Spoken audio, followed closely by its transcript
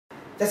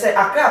say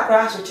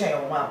Accra so chain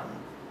on map.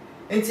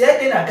 Nti e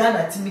dey na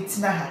Ghana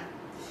timitina ha.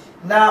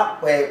 Na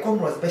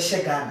Comoros be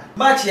she Ghana.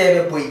 Match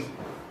here boy.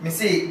 Me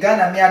say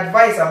Ghana me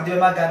advice am dey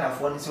ma Ghana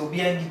for so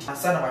obi an gi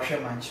asa na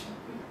wahwe match.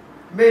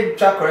 Me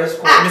twa correct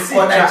score. Me see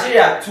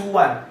Nigeria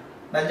 2-1.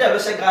 Nigeria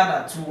be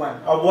Ghana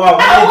 2-1. Obo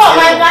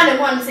my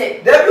Ghana one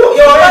say.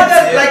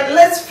 Like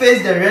let's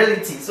face the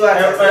reality. So I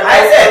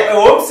said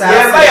hope say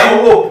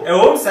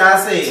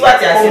say what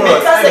I say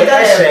make us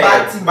Ghana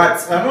bad team but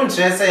I don't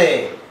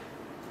say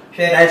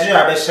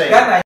Nigeria be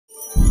Ghana.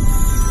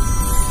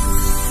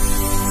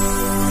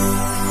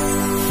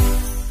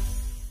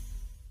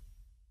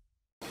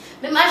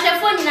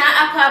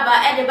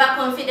 Edeba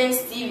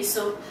Confidence TV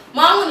so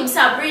ma hu nim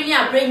sa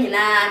brain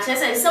na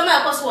chese some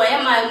akoso wo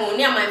ye man mu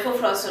ne man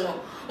foforo so no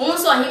wo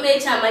so him e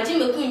cha maji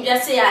meku ndwa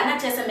se ya na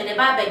chese me ne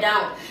ba be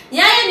down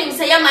ya ye nim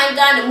se ye man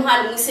Ghana mu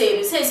ha no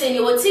se ni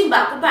wo team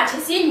ba ko ba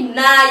chese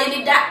na ye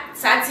ni da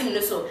sa team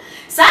no so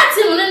sa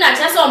team no na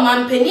chese o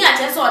man pani a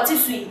chese o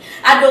tisui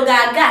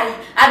adoga guy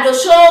ado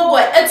show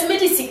boy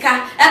etumedi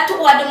sika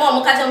eto wade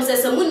mo ka cham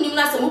se mu nim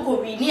na se mu ko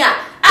wini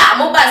a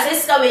mo ba se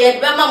sika we ye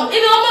be ma mu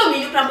even o mo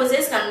wini plan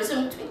se sika no se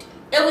mu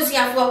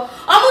ebusiafo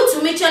omu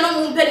tumi che no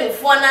mu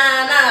mpenimfo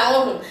na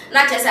ohu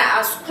na chese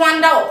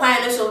askwanda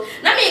okwan no so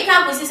na me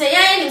ka kwesi se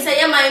yan nim se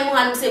yaman mu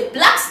hanu se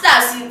Black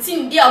Stars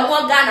team bia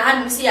omo Ghana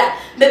hanu se ya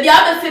be bia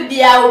obefe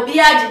bia obi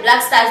agi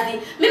Black Stars di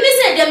mimi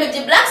se dem di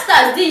Black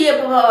Stars di ye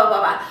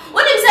baba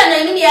onim se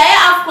na nim ya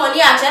Afcon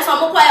ya chese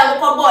omo kwa ya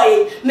omo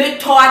boy me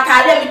to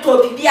atale me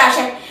to bibi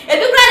ahye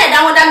ebi kra na da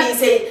ho da me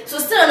say so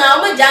still na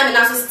omo jam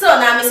na so still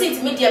na me say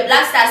team di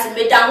Black Stars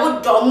me da ho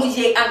do mu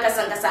ye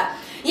ankasa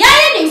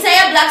Yaya nim say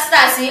Black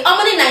Stars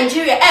omo ni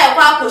Nigeria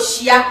kwa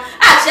akohia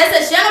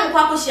chese hia no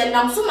kwa akohia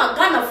nam so ma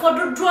Ghana for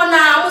dodro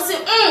na mo se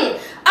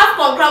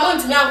Afcon kra mo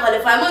ntumi an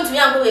qualify mo ntumi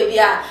an ko we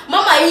bia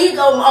mama yi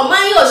ga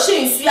oman yi o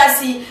hye nsu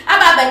asi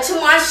aba ba chi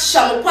mo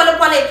ahya mo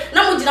pole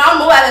na mo gina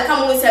mo wa be ka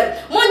mo se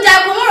mo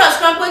nja ko mo rush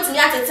kran ko ntumi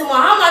atete mo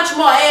how much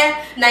more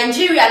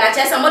Nigeria na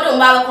chese mo do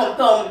mba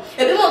compare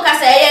ebi mo ka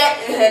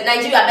say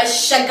Nigeria be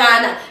hye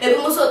Ghana ebi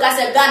mo so ka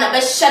say Ghana be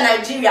hye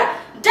Nigeria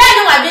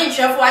Then I didn't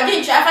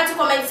try to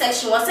comment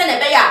section was send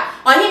a bear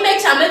on him make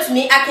time to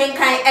me. I can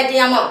kind at the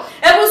amount.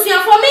 It was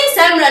for me,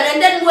 Samuel, and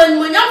then when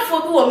young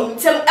folk woman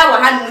tell our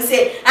hand will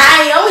say,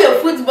 I own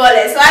your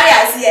footballer, so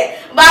I see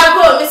it. But I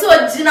go, Miss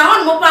Gina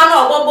on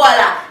Mopano or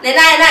Bobola, then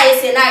I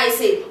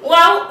say,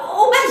 well,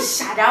 oh,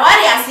 shut out,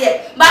 I see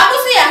it. But I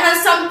was a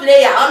handsome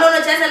player, I don't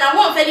know, just and I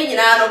won't feel in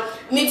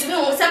me to be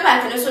on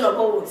separate and so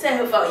no say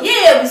her for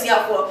yeah, was your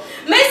for.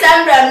 Miss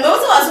Amber,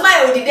 most was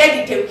my old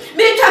detective.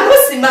 Me try to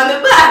see my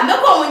back, no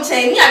common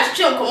chain, ya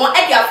to come on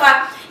at your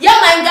fact.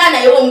 Young man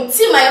Ghana, you won't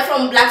see my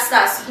from Black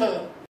Stars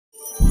home.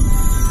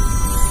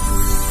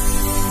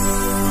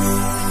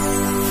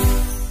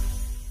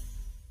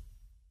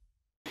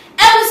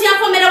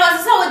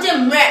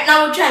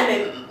 Now try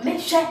me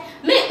sure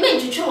me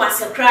to try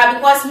was a crab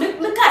because me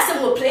cast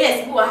more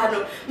players who are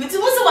no me to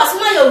was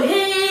my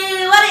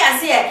hey what I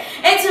say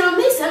it's a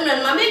miss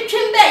and my me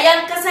trim be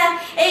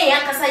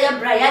yankasa ya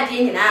braya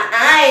din na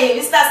ai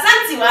Mr.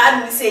 Santi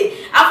wa do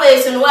say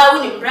after so no wa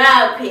woni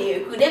bra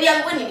pe ku de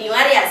bia ngoni di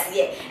what I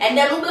say and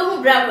then we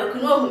go bra pe ku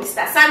no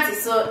Mr. Santi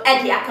so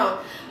at the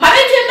account my me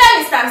trim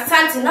be Mr.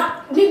 Santi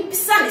na me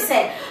bisa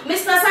say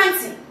Mr.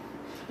 Santi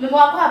me mo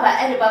akwa ba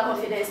Edeba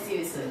Confidence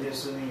TV so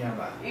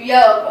yo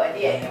god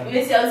yeah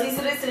we say on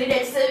siri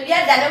that so we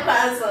are done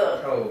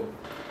cancel oh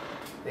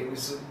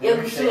egusu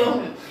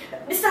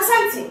Mr.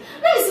 Santi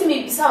let me see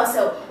me bisa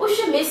ourselves o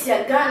hwe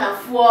Messi Ghana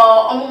for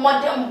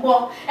omodem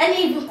bo and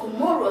even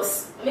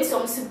Comoros Messi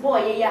o si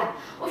boy ya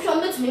o hwe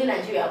o betumi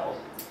Nigeria bo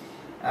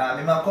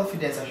me ma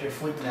confidence a hwe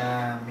food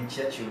na me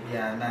church obi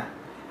na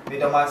me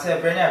do ma say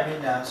brand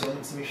abin na so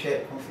me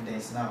hwe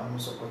confidence na o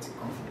support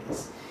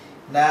confidence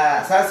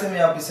na sasa me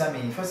abisa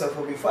me first of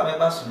all before me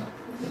baso no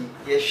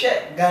ye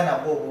hwe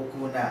Ghana bo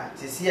boku na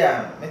sisi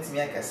a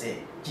metimi aka say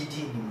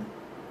gidi ni mu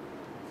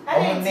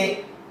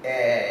omne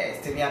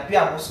stemi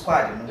apia mo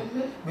squad no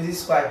me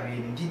squad we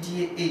ni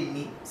gidi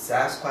eni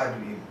sa squad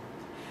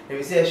we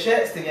we say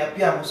hwe stemi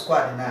apia mo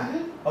squad na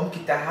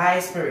kita high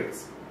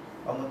spirits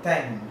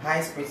time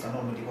high spirits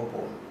no mo di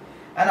bobo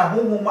ana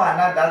huhu ma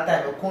na that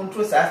time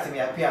control sa stemi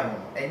apia mo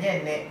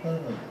enye ne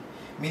huhu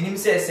minim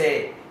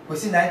say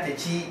kosi na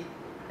ntechi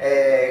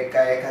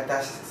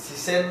kata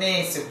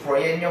sisene se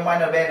proye nyoma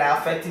no be na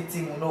affect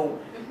team no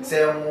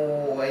se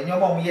mu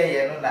nyoma mu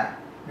ye no na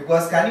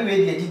because can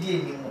we dey didi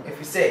enimu if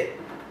you say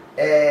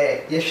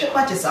ye hwe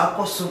matches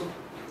akoso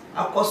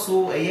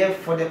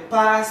for the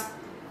past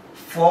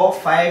 4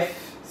 5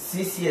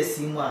 6 years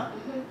mu a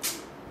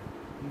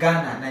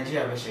Ghana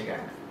Nigeria be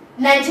Ghana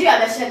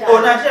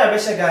oh Nigeria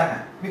be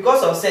Ghana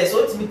because of say so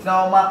ultimate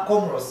na ma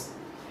Comoros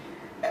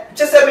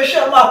just a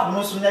share map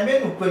no so nyame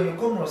no kwani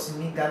Comoros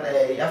ni Ghana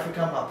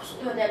African map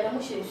so no dey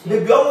mo share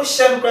be omo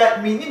share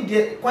nkra me nim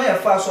de kwan ya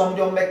fa so omo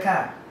de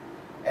ombeka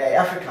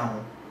African ho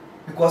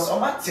because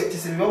omo ti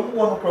se be omo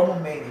won kro mo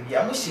men bi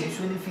amo share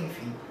so ni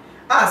finfin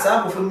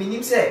sa ko fo me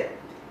nim say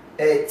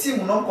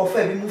team no ko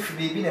fa bi mu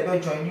fi bi na be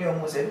join you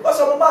omo say because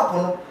omo map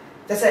no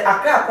Just say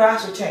Accra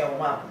so chain on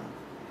map.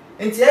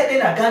 Nti e dey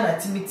na Ghana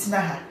timi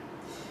tina ha.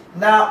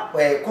 Na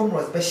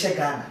Comoros be she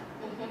Ghana.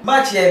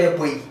 Match here be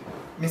boy.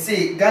 Me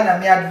say Ghana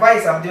me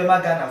advice am dey ma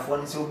Ghana for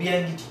nti obi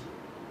angidi.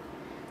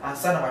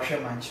 Ansa na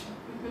wahwe match.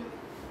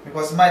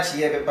 Because match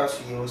here be pass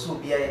here so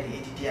obi aye dey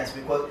edidi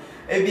because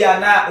ebia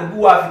na obi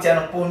wa fitia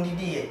no pon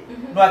didi ye.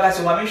 No aka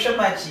so ma me hwe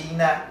match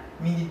na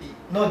me didi.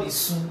 No the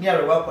soon me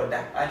arewa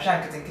koda.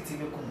 Ansha nkiti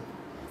be kum.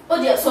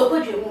 O dey so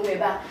podwe mu me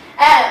ba.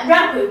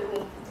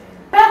 Brankweku.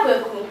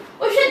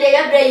 O hwe dey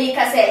ya bra yi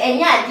ka say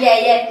enya ade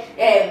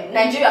ye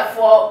Nigeria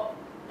for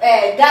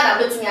Ghana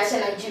betumi a hye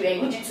Nigeria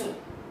you jitu.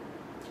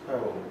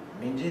 Oh,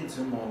 me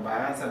jitu mo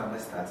ba answer na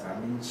start I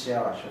mean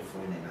share wa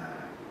shefo ni na.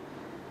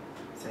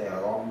 Say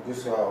go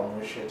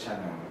so share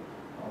channel.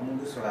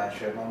 Go so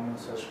share no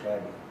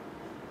subscribe.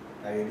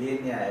 Na we be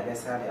ni a be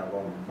sare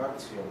about back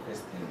to your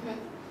question.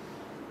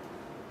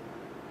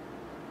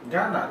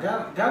 Ghana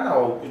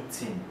are good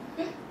team.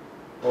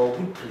 Or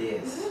good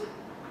players.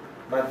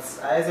 But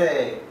I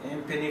say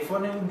in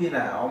Pennyphone be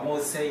na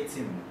almost say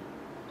team.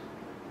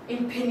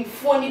 In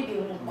Pennyphone be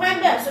why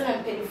be so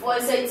na Pennyphone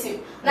say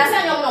team. Na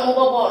say nyom na mo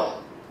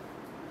ball.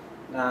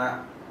 Na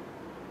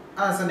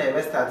answer na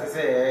we start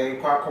say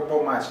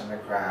kwakobo match me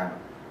kra no.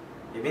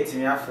 E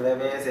betimi afle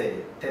be say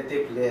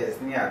 30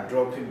 players ni a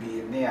drop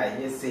be ni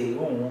a say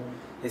ohun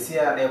e see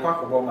na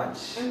kwakobo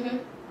match.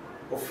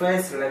 O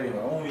first 11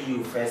 only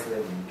you first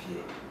 11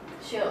 PA.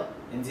 Sure.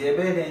 In the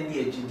ebe then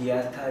the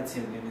GDR start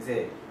team they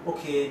say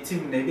okay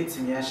team na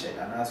betimi a share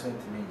and also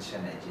team in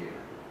Nigeria.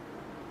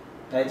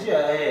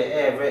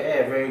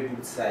 Nigeria very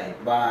good side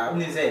but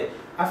only say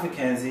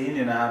Africans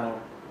in no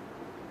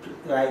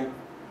like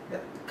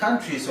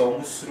countries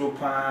almost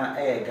Europa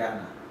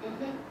Ghana,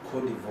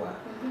 Cote d'Ivoire,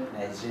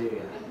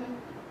 Nigeria,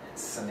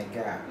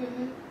 Senegal,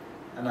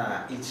 and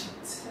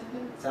Egypt.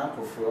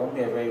 Sample for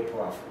only very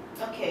powerful.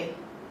 Okay.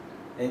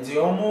 And the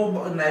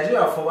almost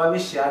Nigeria for what we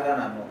share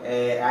Ghana no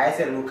I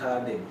say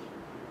local dem.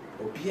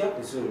 Obia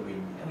person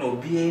win and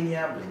obia any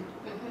able.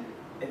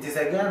 It is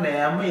a Ghana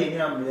am any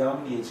able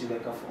only a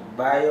chibeka from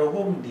buy your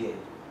home there.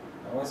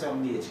 I want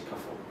some the chika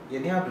for. You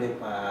near play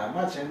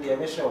much and the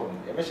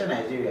ever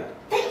Nigeria.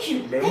 Thank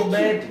you.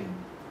 Thank you.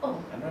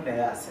 Oh, I know they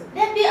are saying.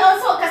 Then be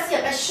also kasi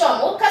a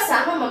show. O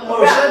kasa no mama.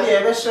 Oh, show the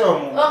ever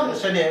show. Oh,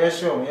 show the ever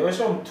show. Ever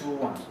show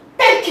 2-1.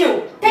 Thank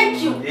you.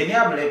 Thank you. You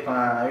near play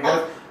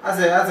because as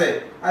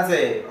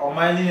a or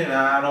my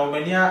na no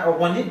mania or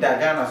one need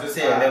Ghana so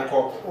say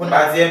record.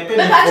 But the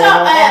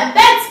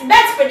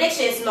bet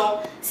predictions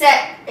no.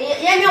 Say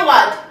yenya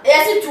word.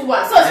 Yes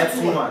 2-1. So it's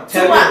 2-1.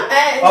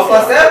 2-1. Of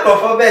course,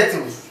 for bet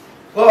too.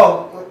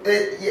 Oh.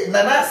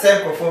 Nana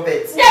same for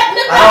bet.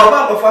 I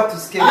want prefer to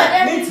scale.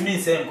 Me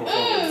same for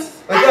bet.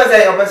 Because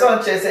your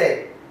person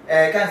say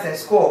can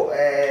score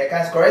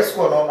can correct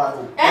score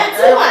normal.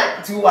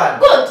 2-1.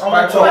 Good.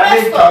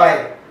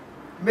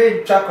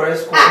 Main track correct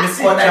score.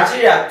 For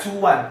Nigeria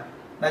 2-1.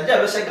 Nigeria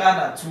versus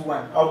Ghana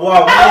 2-1. Oh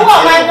wow.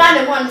 My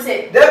Ghana one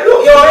say.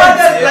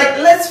 Like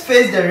let's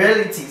face the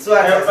reality. So I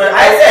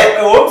said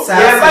hope say.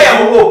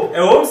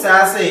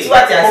 So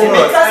what I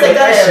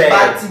say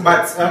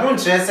but I don't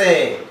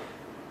say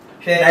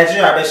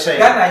Nigeria be share.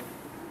 Ghana.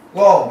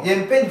 Wow,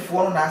 you pay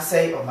for no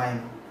say or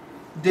mine.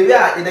 They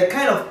are the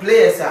kind of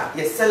players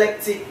you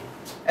select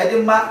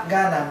Edema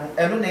Ghana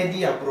no na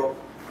di abro.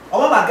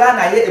 Omo ma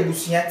Ghana ye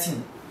ebusuya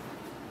team.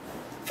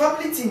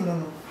 Family team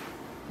no.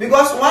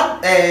 Because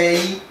one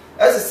as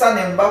a son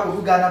and back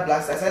of Ghana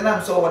Black Stars and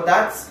I'm so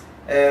that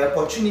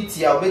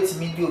opportunity I'll bet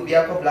me do be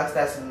a Black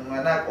Stars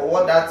or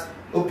what that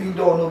open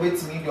door no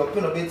bet me do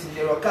open no bet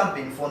me or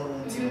camping for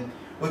no team.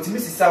 But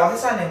Mrs. Sawa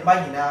son and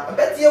Magina, I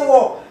bet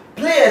you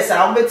players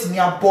are bet me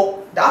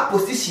about that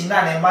position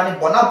and money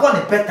but not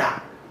born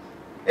better.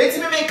 It's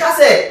me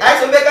say I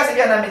so make us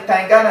again and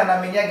Ghana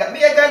and me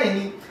Ghana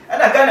ni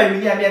and I Ghana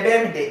really am a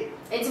baby day.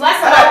 It's what's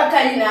about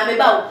Kalina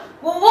about.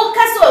 Wo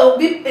kaso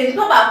bi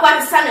nto ba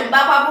kwa sa ne mba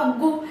kwa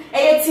gu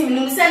team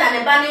nim se na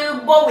ne ba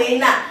ne bo we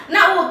na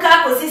wo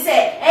ka ko si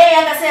se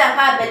ya ka se ya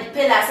pa bed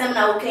pela sem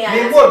na wo kan ya.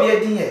 Me bo bi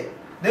edin ye.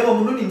 Na mo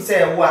mu nim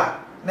se wo a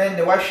na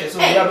ne wa hwe so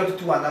we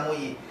abetutu anamu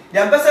yi.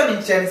 Ya mpesa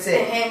mi chen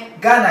se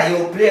Ghana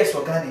your players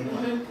for Ghana no.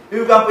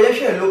 You can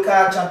play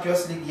local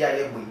Champions League ya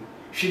ye boy.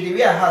 Should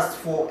we has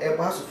for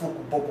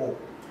bobo.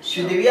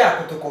 Should we are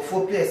kotoko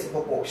 4 players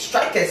bobo.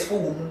 Strikers for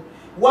women.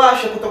 Wa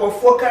should kotoko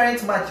 4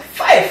 current match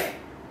 5.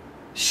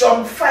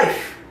 Some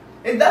 5.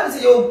 And that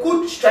means your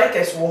good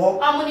strikers will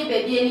how many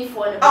baby any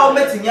for I'll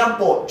met in your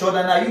board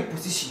Jordan are you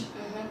position.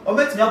 Or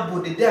met in your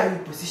board the day are you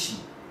position.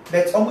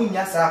 But omu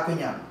nyasa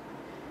akonya.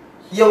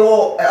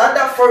 Your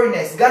other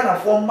foreigners Ghana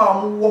for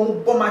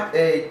bomber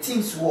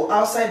teams who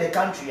outside the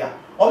country are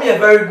a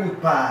very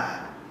good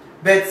man.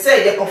 But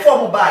say you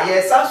conform by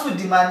yes also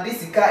demand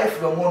this car if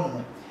from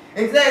one.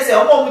 And then say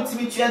omo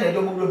mutimi and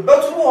edomo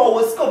but who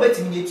always go bet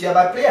me to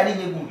about player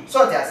any good.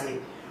 So I say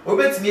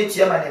obet me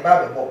chairman e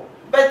ba bebo.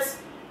 But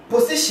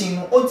position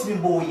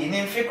ontimi boy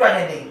name fikra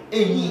nyeden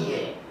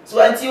enyi. So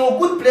until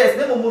good players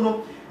dem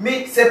no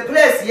make say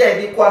players here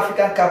the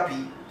African Cup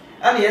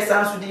and yes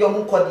answer the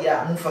young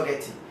kodia mu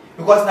forget.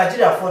 because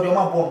Nigeria for the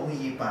bomb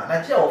we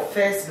Nigeria or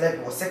first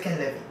level or second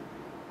level.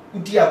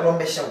 Udi abron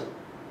be show.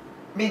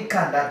 Me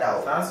can that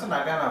out. Answer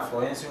na Ghana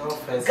for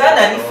first.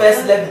 Ghana ni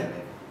first level.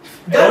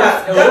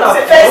 Ghana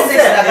first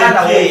six na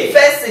Ghana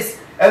first six.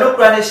 Eno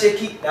kura na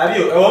shaky.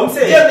 Dabi o won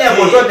say. Game na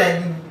go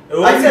Jordan.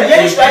 I say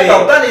any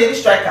striker, Ghana any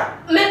striker.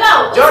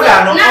 Meba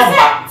Jordan no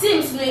come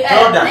teams ni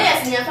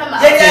players ni afa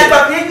ma. Yeah,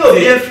 but you go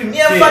be free.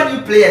 Me afa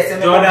new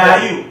players. Jordan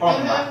are you?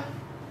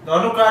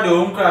 No kura de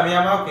won kura me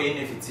ama ko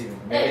ineffective.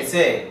 Me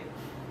say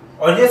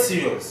onye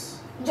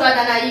serious.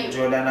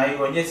 Jordan are you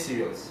onye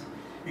serious.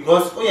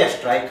 Because we are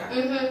striker.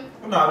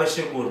 Una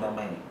abeshe goal na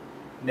man.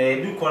 Na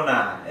edu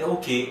corner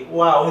okay,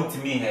 wa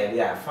ontimi here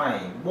ya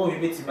fine. But we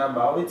betimi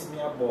aba, we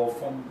betimi aba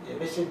from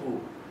abeshe goal.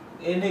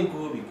 Any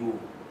goal we go.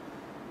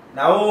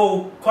 Na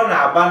o corner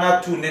abana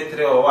 2 ne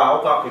 3 o wa o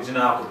kwa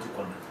kujina akotu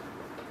corner.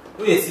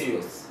 We are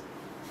serious.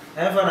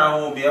 Ever na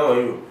ho bia wa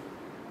Europe.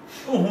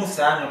 Hu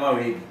sa na ma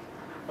we bi.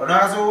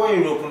 Ona so wo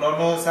Europe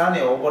no sa na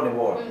e wo ne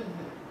ball.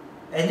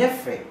 Enye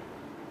fe.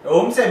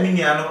 Say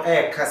Miniano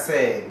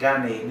kase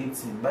Ghana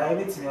anything, but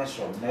everything is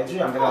short.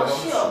 Nigeria and Ghana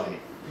don't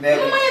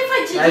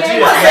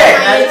Nigeria.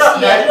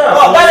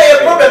 Oh, Ghana a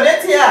problem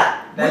next year.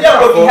 We are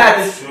broken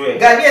hearts.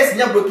 Ghanaians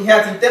are broken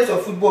hearts in terms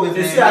of football.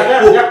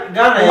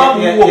 Ghana,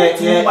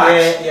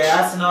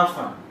 Arsenal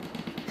fan.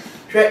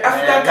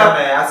 African Cup,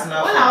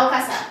 Arsenal fan.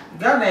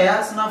 Ghana,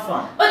 Arsenal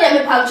fan. Oh, they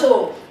me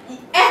pacho.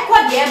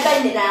 Ekwa de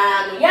ebe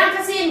na no yan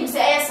kase nim se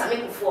e same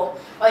kofo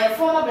or a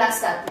former Black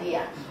Star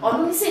player or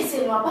no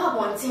say no aba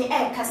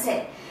bonten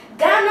kase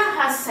Ghana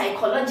has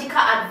psychological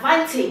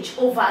advantage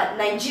over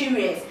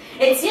Nigerians.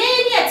 Etie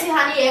ni eti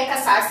ha ne ye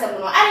kasa asem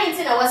no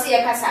arenti na wose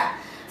ye kasa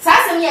sa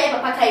asem ya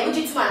papa kai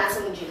ojitu na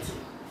asem ojitu.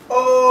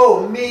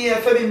 Oh, me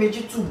efabi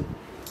mejitu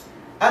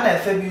ana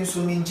efabi nso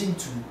me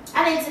njintu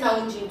arenti na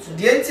ojitu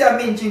de enti a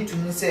me njintu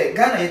ni se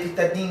Ghana ye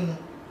kitadin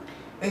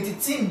enti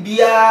team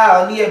bia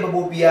oni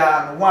ebebo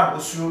bia no one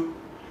osuro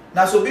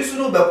na so bi su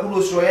no ba ku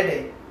osuro ye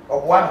de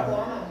oboa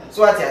no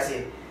so ati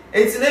ase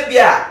enti na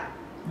bia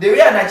the way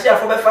Nigeria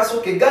for be fast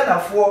okay Ghana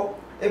for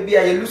e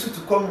bia ye lose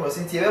to Comoros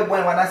enti e be boy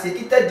wana se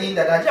kitadin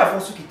that Nigeria for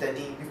so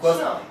kitadin because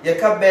ye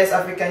ka best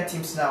African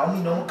teams now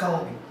omi no kan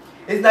obi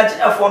enti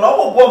Nigeria for no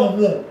obo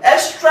mu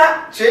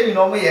extra training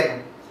no mo ye no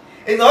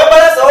enti no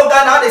balance o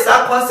Ghana dey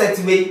sa concept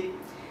we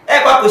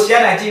e kwa ko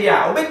share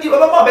Nigeria obi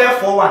mo be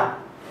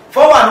 4-1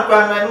 4-1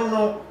 kwana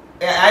no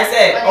I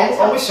said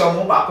omo show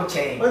mo ba ko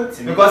chain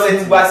because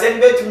it was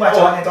send too much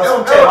on it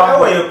also chain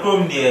how you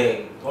chrome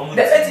there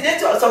the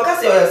so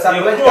case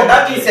psychological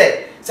that means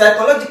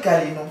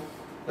psychologically you know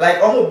like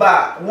omo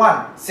ba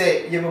one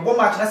say you go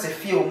match na say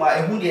feel ma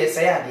ehu dey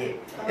say ade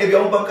e bi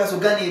omo ba nka so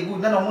Ghana e good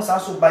na no mo san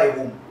so buy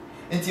home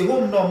nti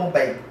home no mo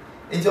buy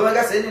nti omo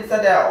ga say nti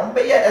da omo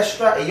be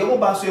extra e yo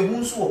ba so ehu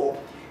nso ho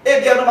e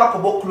bia no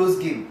makobo close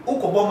game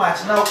ukobo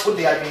match na o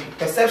dey having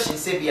perception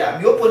say bia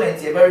my opponent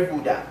is very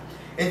good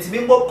enti me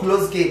mo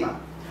close game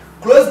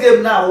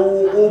na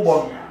o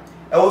bon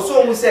e wo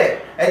so mu say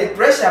e the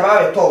pressure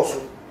about your toss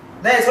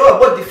na is all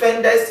about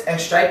defenders and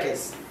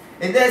strikers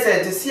and then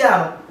say to see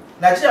am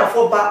Nigeria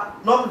for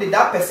back normally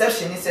that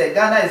perception is say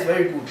Ghana is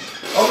very good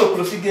also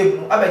close game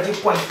no abeji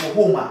point for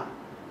home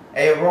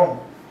wrong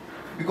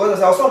because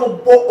as also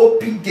mo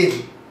open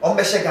game on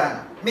be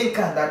Ghana me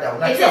can that down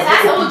Nigeria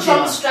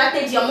for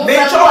strategy or me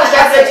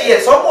strategy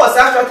yes some was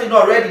strategy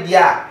already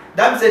there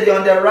that means they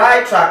on the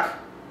right track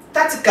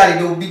tactically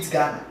they will beat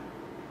Ghana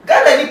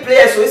any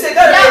players so say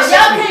Ghana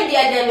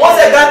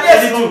what's a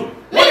Ghanaians no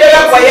we dey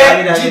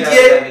acquire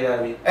GTA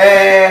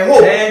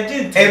hope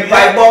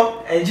Empire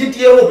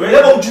GTA hope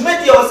level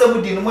jumedi o se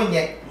mu di no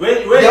monye we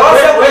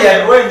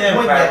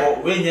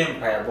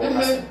Empire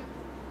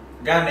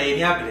Ghana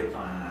any able pa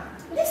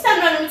this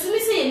time round to me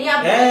say any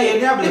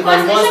able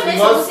because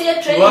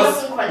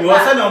you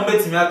was say no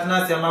betimi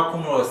atena se ma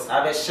Comoros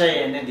abe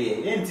share ne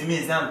de entimi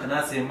exam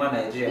tena se ma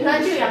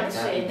Nigeria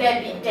say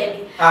Debbie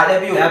Debbie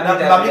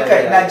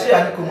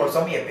Nigeria ni Comoros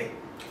so me epe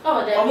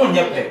oh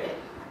Debbie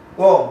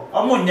well,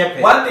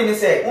 one thing is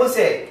say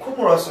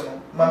Comoros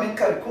no mama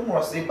carry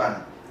Comoros dey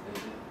ban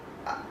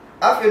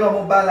after no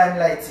mobile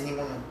limelight ni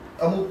mo no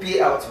omo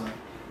pay out no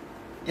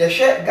ye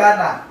share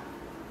Ghana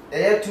the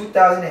year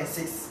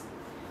 2006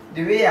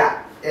 the way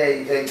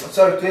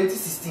sorry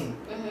 2016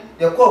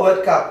 the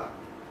World Cup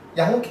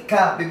ya hu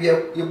kika baby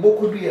ye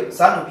bokodu ye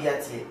sa no bi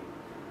atie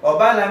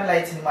mobile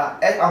limelight ni ma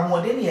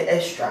ahode ni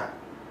extra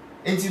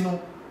enti no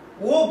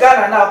wo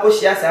Ghana na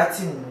akohia sa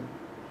team no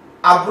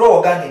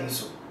abro Ghana ni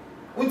so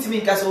untimi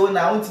nkaso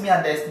na untimi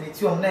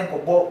underestimate you na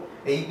nkobo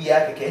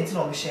bia keke enti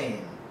no mo hyen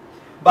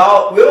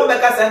ba we mo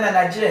beka say na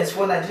Nigerians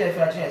for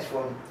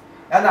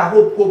and I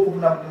hope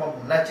na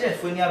Nigerians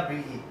for ni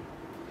abri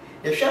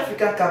the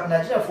African Cup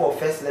Nigeria for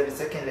first level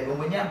second level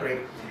mo ni abri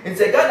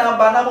nti Ghana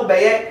ba na mo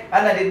beye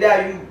ana de da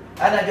you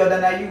ana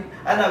Jordan are you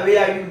ana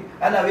where are you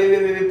ana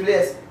we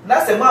players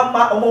na se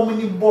ma omo mo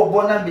ni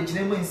bo na be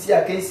gine mo nsi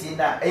akansi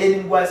na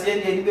eyeni ngwase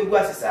eni be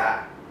gwase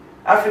sa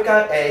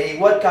African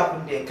World Cup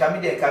in the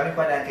coming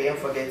for and can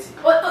forget it.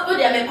 Oh,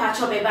 they may patch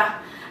up,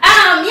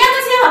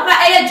 Yakasi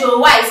papa Joe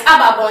Wise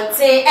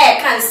Ababonte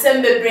can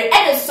send bebre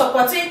and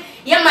supporting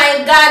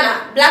Yaman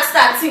Ghana Black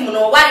Star team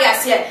no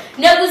warriors here.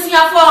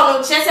 Nebusia for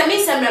no chance and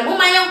miss and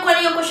Mumayan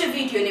Korean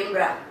video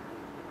Nimbra.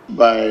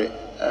 By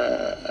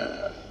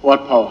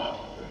what power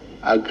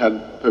I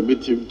can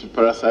permit him to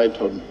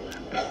parasite on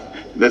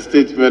the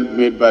statement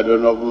made by the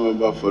honorable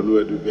member for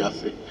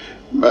Nuedubiase.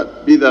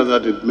 But be that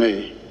as it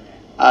may,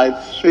 I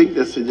think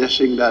the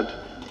suggestion that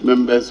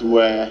members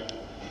were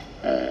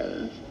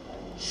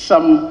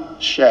some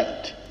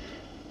shared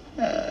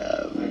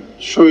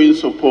showing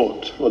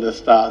support for the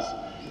Stars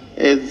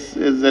is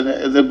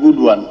a good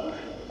one,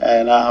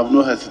 and I have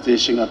no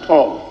hesitation at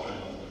all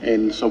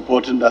in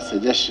supporting that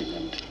suggestion.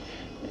 And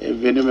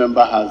if any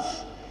member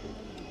has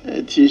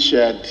a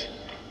T-shirt,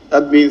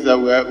 that means that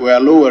we are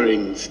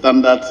lowering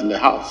standards in the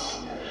House.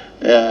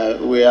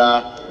 We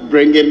are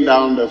bringing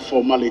down the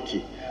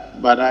formality,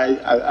 but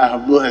I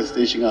have no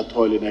hesitation at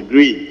all in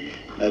agreeing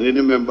that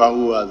any member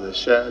who has a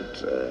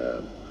shirt,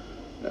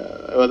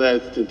 whether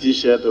it's a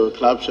T-shirt or a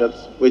club shirt,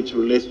 which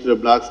relates to the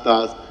Black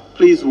Stars,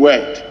 please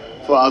wear it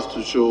for us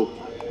to show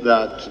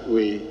that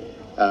we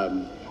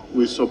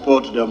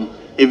support them,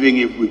 even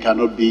if we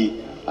cannot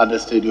be at the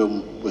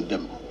stadium with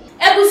them.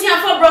 Ebusia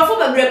for brofo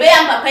bebrebe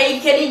and papa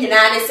ikeni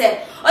nyina ne se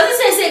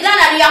say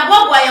Ghana ya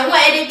bobo ya ho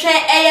e de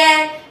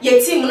twen ye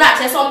team na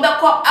che so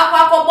mbekọ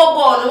akwa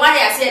bobo no ware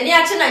ase ne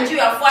ache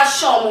Nigeria fo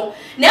ahom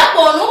na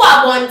ebo no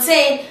wa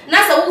bonten na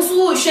se wusu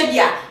wo hwe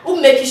bia wo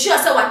make sure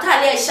say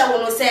watale e hye wo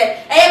no se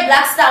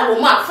Black Star wo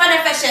mu afa ne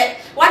fehye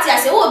wate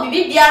ase wo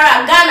bibi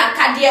biara Ghana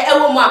kade e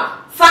wo mu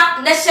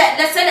fa ne se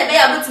ne be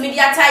ya butumi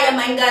dia ta ya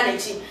man Ghana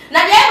chi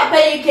na de papa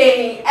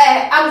ikeni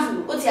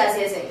amzu oti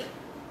ase ese.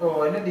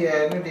 Oh, no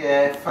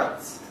dear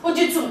facts.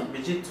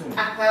 Ujitum.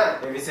 Aha.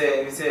 If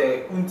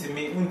say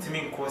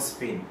untimi ko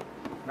Spain.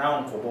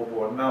 Na unko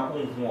bobo na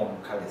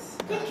unhu colors.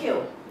 Thank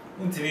you.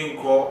 Untimi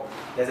ko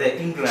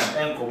England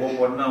enko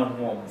bobo na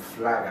unhu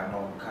flag and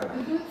on color.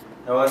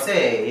 I was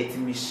say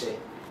etimi she.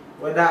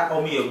 Whether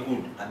omi a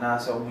good and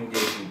also omi dey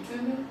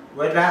good.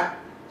 Whether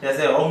just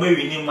say omi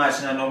winning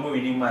match na omi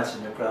winning match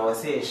no I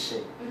was say she.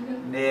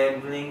 Ne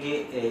bring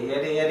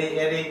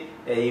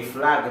a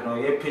flag no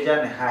ye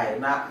pija ne high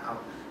na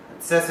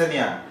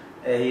Sesania,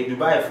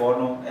 Dubai for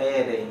no,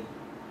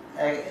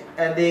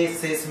 they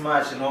 6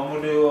 March, no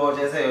mudu or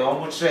just say,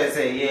 almost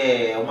say,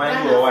 yeah,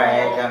 mind you,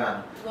 why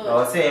Ghana.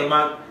 Or say,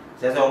 Mark,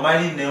 just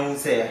almighty no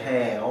say,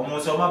 hey,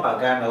 almost all my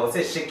bagana, or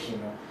say,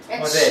 shaking.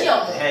 Or say,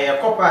 hey,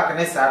 a copper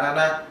can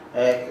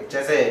say,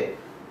 just say,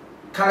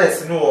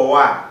 colors no or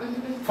what,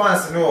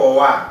 fans no or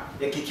what,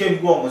 the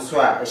Kikim go almost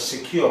a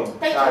secure,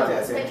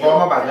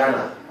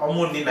 bagana,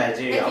 almost in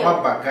Nigeria,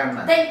 what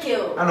bagana. Thank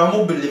you. And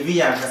almost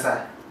Bolivian,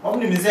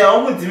 Omni say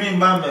almost me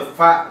man me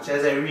fa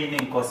chese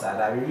reading course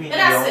that we read.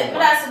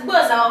 That's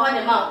goes our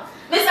one mouth.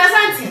 Mr.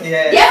 Santi.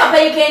 Yeah,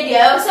 papa you can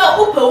there. So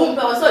upe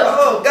so.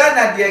 Oh,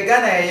 Ghana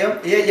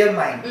ye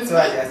mine. So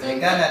I just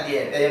Ghana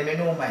there me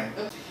no mine.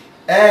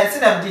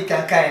 Sinam di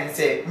kan kan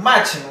say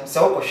match no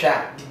so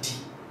okosha didi.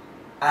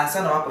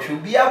 Ansa na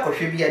wakosho bia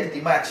akosho bia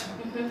didi match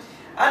no.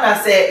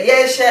 Ana say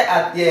ye share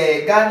at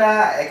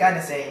Ghana I can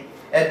say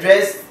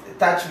address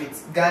touch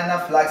with Ghana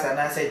flags and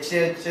I say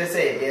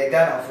say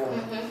Ghana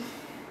phone.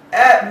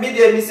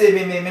 Media me say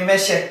me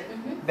share,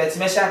 but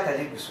me share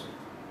atade guso.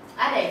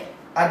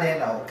 Ade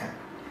na oka.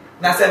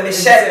 Na say me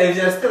share if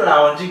you still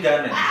on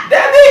Ghana.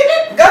 Daddy,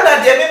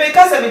 Ghana dey me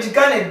ka say me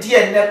Ghana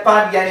dey na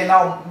pan ya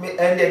na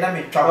ende na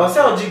me twa. O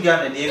say o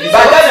Ghana dey.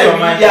 Ba Ghana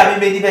me dia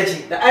me di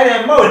beji.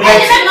 I ma oni.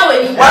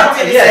 What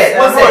thing say?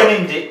 What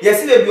say?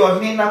 Yes, we be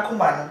on na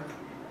kuma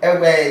no.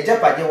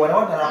 Japaje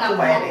wona na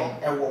kuma ene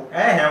ewo.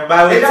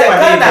 Ba we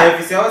Japaje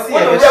if say o see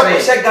e be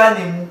share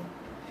Ghana mu.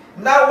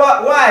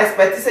 Now why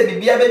expect say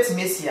bibia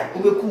betimesia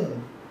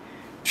obekum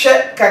hwe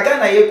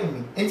Kagana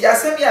yekumi nti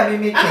asem ya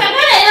me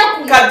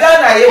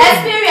Kagana yekumi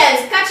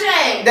experience catch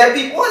there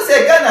be one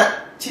say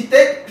Ghana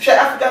chite hwe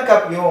African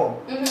Cup yo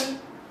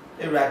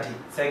eradi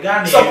say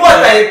Ghana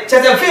support like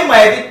chete film my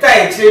edit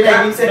tie chire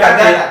na me say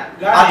Ghana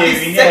at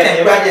least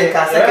second project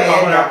ka second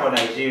for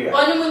Nigeria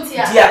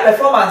onmuntia dia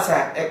performance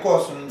e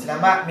course nti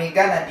na me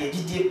Ghana de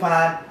gidie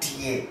pa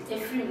die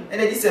and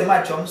this a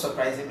match am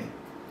surprise me.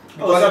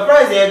 Oh,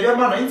 surprise! Yeah,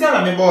 man.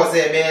 Intel me boss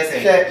say me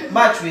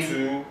match we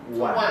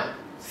 2-1.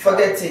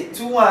 Forget it.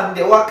 2-1.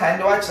 They work kind.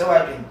 They watch the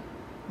wedding.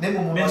 They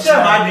move. Me sure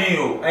ma do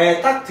you.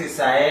 Tactics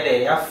are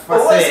there. Ya fa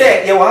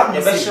say. You want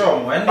me say.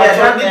 Sure. When they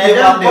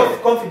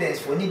have confidence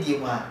for need you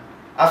man.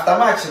 After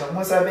match, no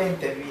mo say be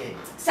interview.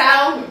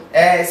 Sound.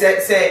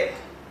 Say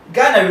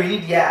Ghana really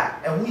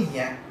there and we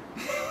here.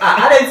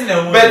 I don't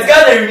know. But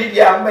Ghana really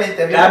there am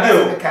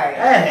interview.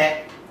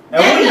 We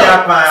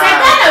Japan.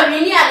 Ghana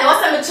really and was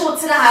me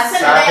chotina ha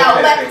say na ya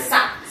obekisa.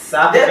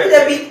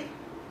 Debi.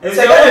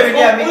 Say Ghana really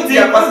am me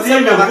dia pass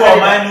say me go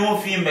man no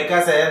film me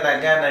ka say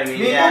na Ghana really.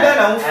 Me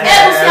Ghana no film.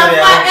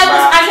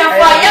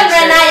 Ahafo ye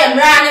mra na ye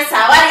mra ne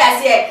sa wari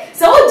ase.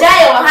 So wo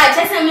jaye wo ha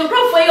che se me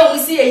krofo ye o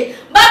si yi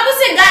ba ko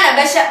se Ghana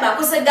be she ba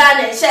ko se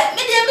Ghana she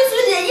me de me so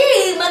de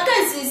yi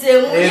makansi se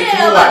mu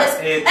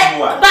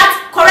but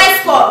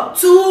correct score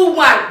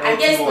 2-1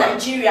 against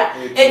Nigeria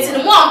enti no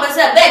mo am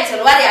say bet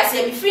no wari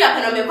ase be free up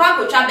na me kwa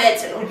ko twa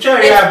bet no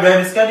Cherry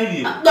Abraham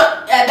Scandinavia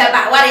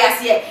baba wari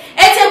ase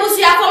enti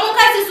busu ya ko mo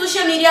ka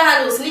social media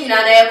handles ni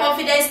nyina na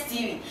Confidence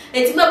TV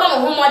enti me ba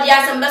mo homodi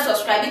asem be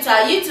subscribe to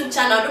our YouTube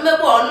channel do me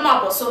bo onu ma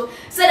boso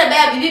say the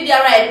be bibi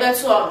biara e be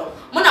to onu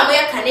muna mo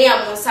yakane ya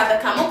mo nsa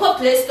beka mo ko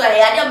Play Store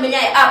ya de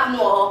menya app no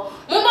ho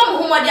mo ba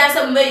mo homodi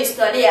asem me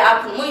install ya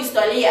app mo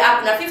install ya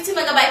app na 50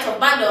 megabytes of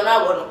bundle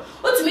na wo no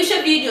otumi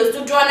share videos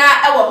to draw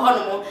na e wo ho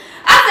no mo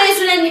afa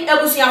isu na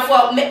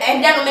ebusuafo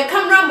and then me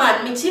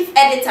cameraman me chief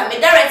editor me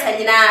director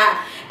nyina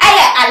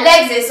aya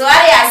Alexis so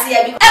ari ase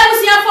bi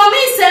ebusuafo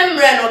me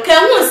semre no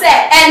kan hu se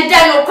and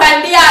then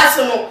kwan bia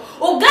so no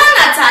o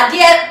Ghana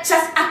tade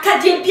just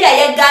akade bia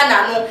ye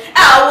Ghana no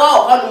a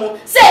wo ho no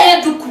se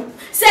ye duku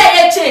se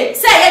ye che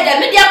se ye de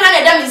media plan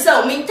e da mi se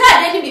o mi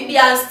tade ni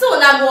bibia still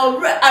na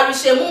mo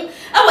arishemu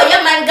awo ye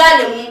man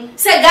Ghana mu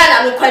se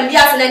Ghana no kwan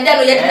bia so na ndɛ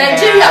no ye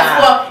Nigeria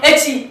fo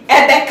echi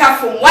ebe ka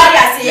fom wari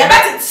ase ye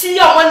beti chi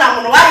omo na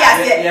mo no wari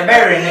ase ye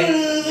berin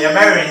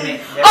ni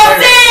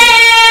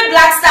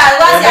Black Star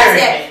was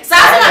ase sa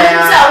na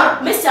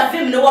mi se Mr.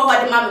 Vim no wo ho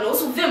de ma no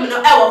so Vim no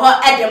e wo ho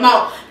e de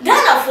ma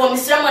Ghana fo mi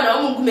sra mo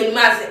na mo ngu meni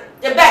maze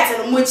the bet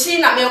no mo chi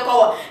na me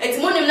ko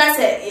eti mo nim na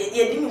se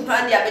ye di mi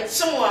pa dia be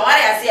chi mo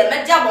wari ase ye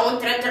me dia bo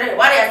tre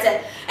wari ase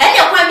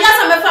enye kwa bia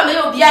so me fa me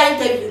obi a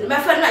interview me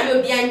fa na ye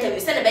obi a interview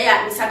se ne be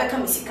ya mi sa be ka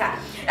misika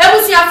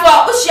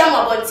ebusuafo o hia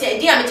mo bonte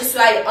di a me ti so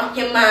aye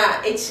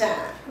ohema echa